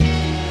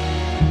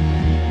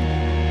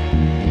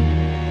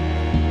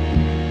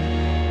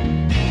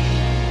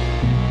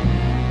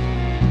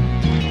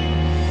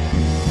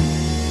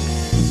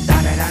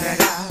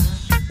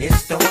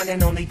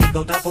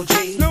Eagle Double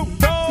G. Snoop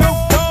Dogg.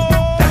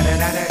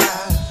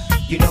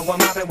 You know I'm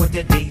mobbing with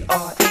the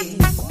D.R.E.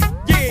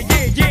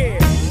 Yeah.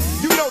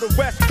 You know the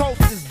West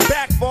Coast is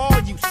back for all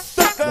you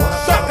suckers.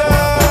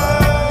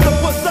 So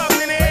put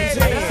something in there.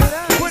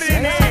 Put it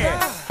in there.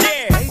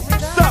 Yeah.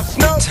 What's up,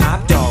 Snoop?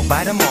 Top dog,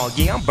 bite them all,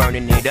 yeah, I'm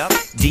burning it up.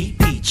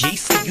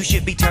 DPGC, you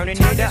should be turning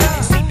it up.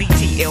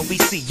 CBT,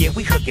 LBC, yeah,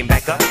 we hooking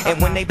back up.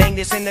 And when they bang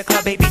this in the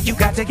club, baby, you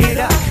got to get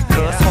up.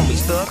 Cuz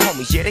homies, thug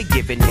homies, yeah, they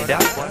giving it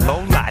up.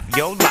 Low life,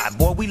 yo life,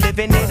 boy, we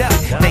living it up.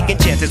 Taking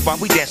chances while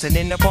we dancing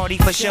in the party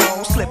for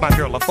show. Slip my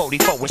girl a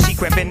 44 when she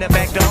crept in the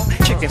back door.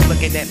 Chickens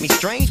looking at me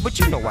strange, but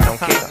you know I don't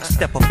care.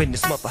 Step up in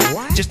this mother,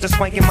 just a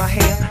swank in my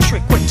hair.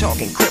 Trick, quit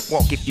talking, crip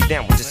walk if you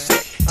down with the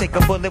set. Take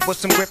a bullet with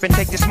some grip and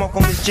take the smoke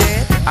on this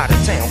jet. Out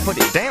of town, put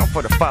it down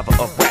for the father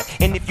of rap.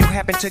 And if you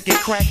happen to get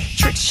cracked,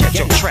 trick, shut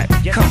your trap.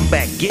 Come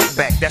back, get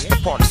back, that's the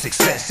part of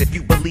success. If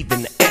you believe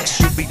in the S,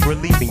 you'll be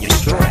relieving your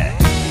stress.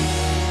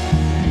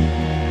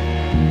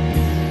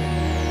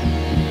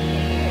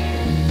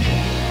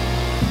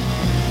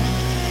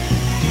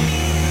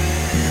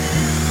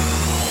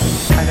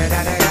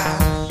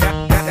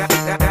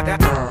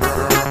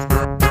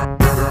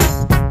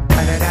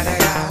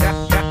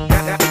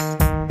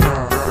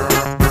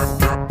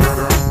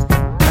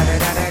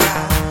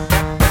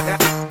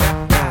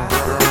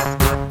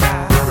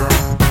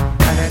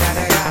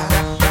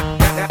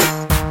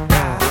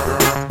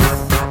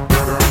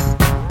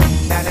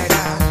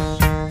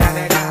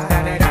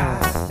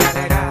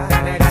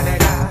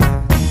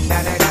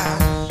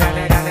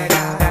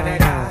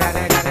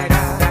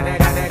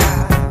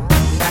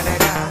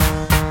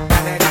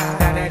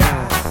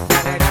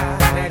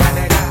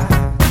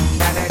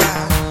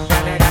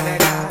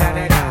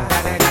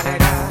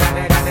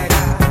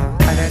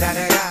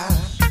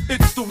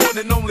 It's the one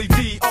and only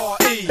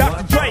D.R.E.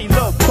 Dr. Dre,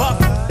 Lil Buck.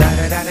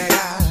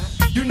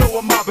 You know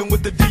I'm mobbing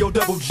with the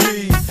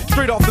D.O.G.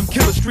 Straight off them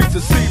killer streets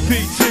of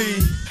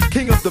CPT.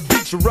 King of the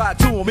beach, you ride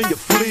to him in your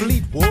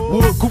fleet.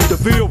 Wood, Coupe de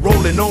Ville,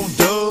 rolling on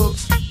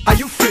dubs. How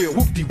you feel?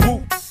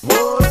 Whoop-de-whoop.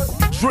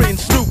 What? Dre and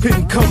Snoop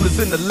hitting colors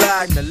in the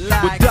lag.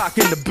 With Doc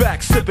in the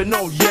back, sipping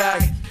on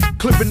yak.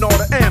 Clipping all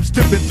the amps,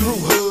 dipping through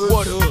hoods.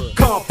 What hood?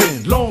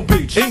 Compton, Long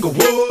Beach,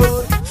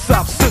 Inglewood.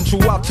 South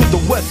Central out to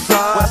the west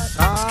side.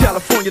 It's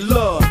California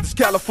love, it's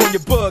California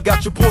bug.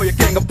 Got your boy a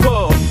gang of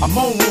pub. I'm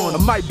on one, I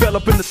might bell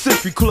up in the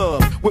Century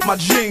Club with my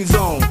jeans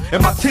on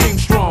and my team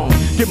strong.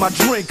 Get my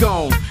drink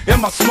on and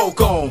my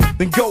smoke on,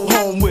 then go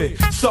home with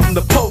something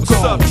to poke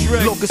on.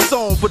 Locust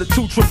song for the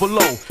 2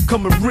 TrBl.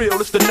 Coming real,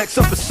 it's the next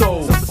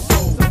episode.